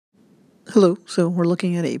Hello, so we're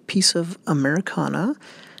looking at a piece of Americana,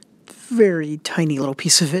 very tiny little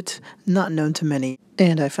piece of it, not known to many,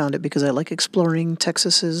 and I found it because I like exploring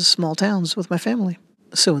Texas's small towns with my family.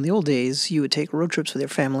 So in the old days, you would take road trips with your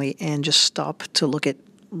family and just stop to look at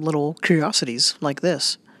little curiosities like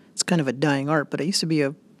this. It's kind of a dying art, but it used to be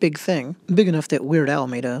a big thing, big enough that Weird Al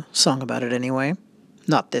made a song about it anyway.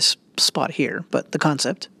 Not this spot here, but the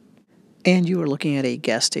concept. And you are looking at a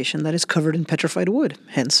gas station that is covered in petrified wood,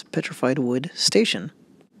 hence Petrified Wood Station.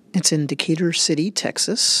 It's in Decatur City,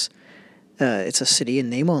 Texas. It's a city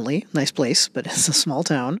in name only, nice place, but it's a small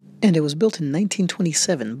town. And it was built in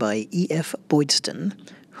 1927 by E.F. Boydston,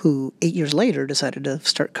 who 8 years later decided to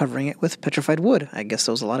start covering it with petrified wood. I guess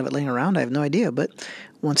there was a lot of it laying around, I have no idea, but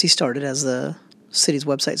once he started, as the city's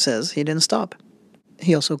website says, he didn't stop.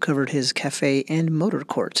 He also covered his cafe and motor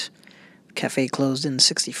court. Cafe closed in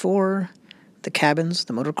 64, the cabins,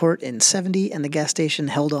 the motor court in 70, and the gas station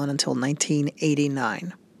held on until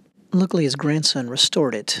 1989. Luckily, his grandson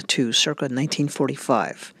restored it to circa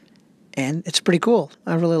 1945, and it's pretty cool.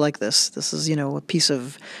 I really like this. This is, a piece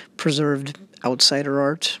of preserved outsider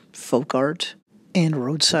art, folk art, and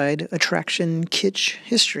roadside attraction kitsch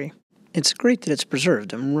history. It's great that it's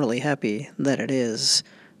preserved. I'm really happy that it is,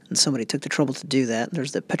 and somebody took the trouble to do that.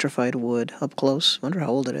 There's the petrified wood up close. Wonder how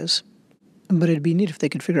old it is. But it'd be neat if they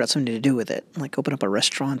could figure out something to do with it, like open up a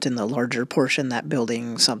restaurant in the larger portion, that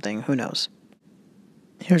building, something, who knows.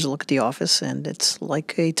 Here's a look at the office, and it's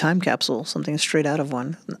like a time capsule, something straight out of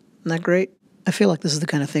one. Isn't that great? I feel like this is the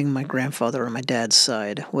kind of thing my grandfather on my dad's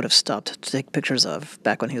side would have stopped to take pictures of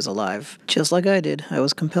back when he was alive. Just like I did. I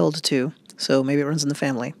was compelled to, so maybe it runs in the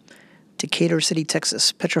family. Decatur City,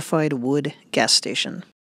 Texas, Petrified Wood Gas Station.